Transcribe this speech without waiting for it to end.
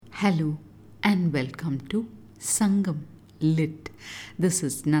Hello and welcome to Sangam Lit. This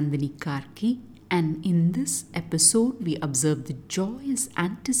is Nandini Karki, and in this episode we observe the joyous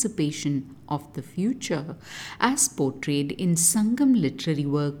anticipation of the future as portrayed in Sangam literary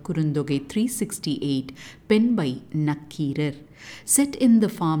work Kurundogai 368, penned by Nakkirar. Set in the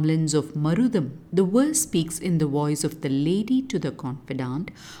farmlands of Marudam, the verse speaks in the voice of the lady to the confidant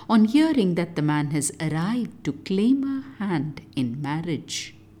on hearing that the man has arrived to claim her hand in marriage.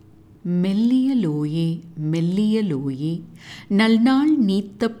 மெல்லியலோயே மெல்லியலோயே நல்நாள்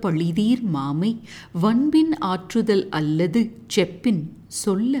நீத்த பழிதீர் மாமை வன்பின் ஆற்றுதல் அல்லது செப்பின்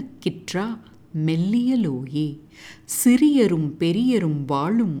சொல்ல கிற்றா மெல்லியலோயே சிறியரும் பெரியரும்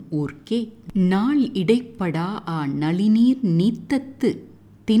வாழும் ஊர்க்கே நாள் இடைப்படா நளிநீர் நீத்தத்து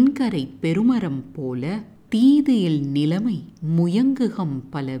தின்கரை பெருமரம் போல தீதியில் நிலைமை முயங்குகம்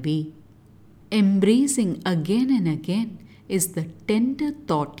பலவே. Embracing again and again is the tender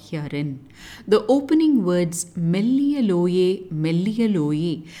thought herein. The opening words Melliyaloye,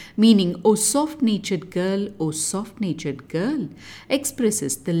 meaning O soft-natured girl, O soft-natured girl,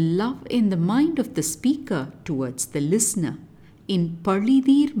 expresses the love in the mind of the speaker towards the listener. In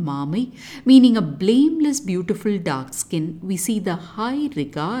Palidir Mame, meaning a blameless, beautiful dark skin, we see the high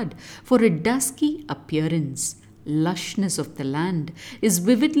regard for a dusky appearance. Lushness of the land is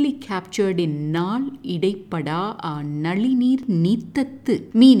vividly captured in Nal Idaipada Nalinir Neethattu,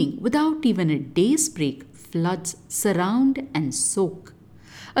 meaning without even a day's break, floods surround and soak.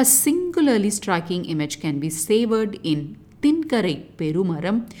 A singularly striking image can be savoured in Tinkarai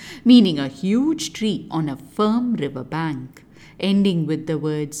Perumaram, meaning a huge tree on a firm river bank, ending with the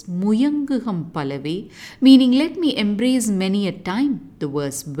words Muyanguham Palave, meaning let me embrace many a time. The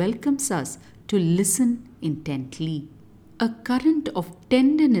verse welcomes us to listen intently. A current of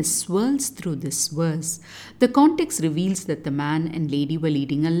tenderness swirls through this verse. The context reveals that the man and lady were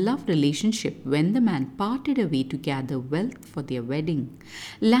leading a love relationship when the man parted away to gather wealth for their wedding.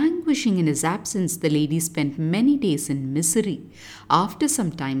 Languishing in his absence, the lady spent many days in misery. After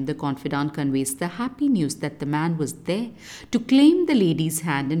some time, the confidant conveys the happy news that the man was there to claim the lady's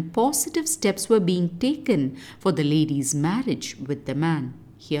hand and positive steps were being taken for the lady's marriage with the man.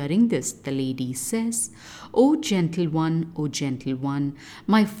 Hearing this, the lady says, O gentle one,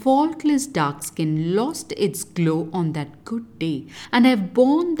 my faultless dark skin lost its glow on that good day, and I have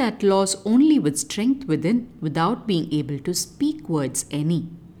borne that loss only with strength within, without being able to speak words any.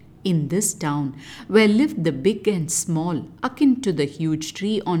 In this town, where lived the big and small, akin to the huge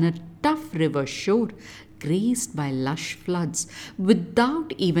tree on a tough river shore, graced by lush floods,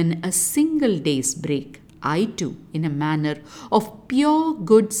 without even a single day's break, I too, in a manner of pure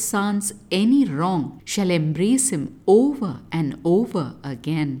good sans any wrong, shall embrace him over and over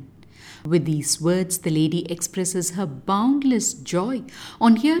again. With these words, the lady expresses her boundless joy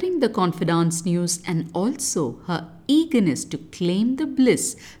on hearing the confidant's news and also her eagerness to claim the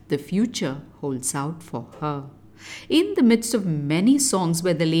bliss the future holds out for her. In the midst of many songs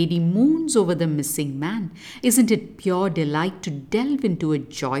where the lady moons over the missing man, isn't it pure delight to delve into a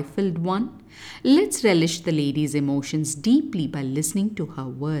joy-filled one? Let's relish the lady's emotions deeply by listening to her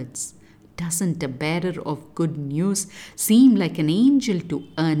words. Doesn't a bearer of good news seem like an angel to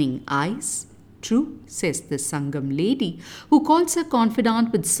earning eyes? True, says the Sangam lady, who calls her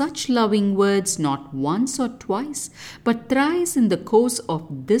confidant with such loving words not once or twice, but thrice in the course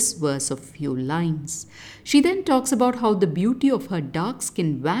of this verse of few lines. She then talks about how the beauty of her dark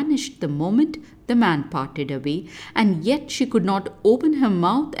skin vanished the moment the man parted away, and yet she could not open her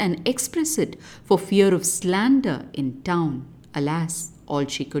mouth and express it for fear of slander in town. Alas, all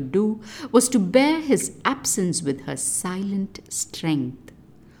she could do was to bear his absence with her silent strength.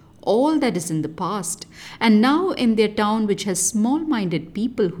 All that is in the past, and now in their town which has small-minded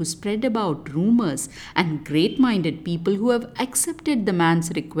people who spread about rumors and great-minded people who have accepted the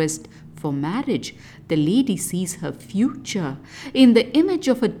man's request for marriage, the lady sees her future in the image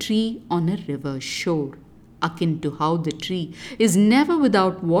of a tree on a river shore. Akin to how the tree is never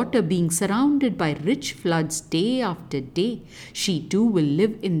without water, being surrounded by rich floods day after day, she too will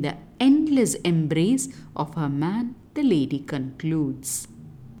live in the endless embrace of her man, the lady concludes.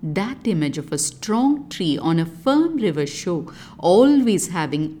 That image of a strong tree on a firm river shore, always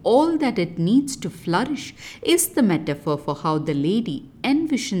having all that it needs to flourish, is the metaphor for how the lady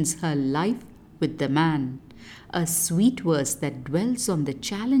envisions her life with the man. A sweet verse that dwells on the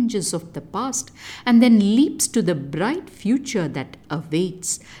challenges of the past and then leaps to the bright future that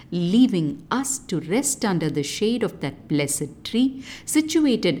awaits, leaving us to rest under the shade of that blessed tree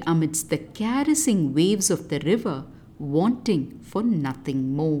situated amidst the caressing waves of the river, wanting for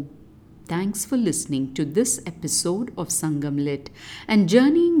nothing more. Thanks for listening to this episode of Sangam Lit and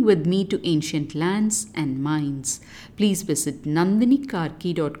journeying with me to ancient lands and minds. Please visit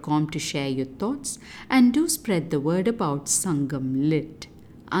nandinikarki.com to share your thoughts and do spread the word about Sangam Lit.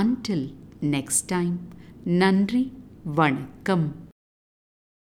 Until next time, Nandri Vanakkam.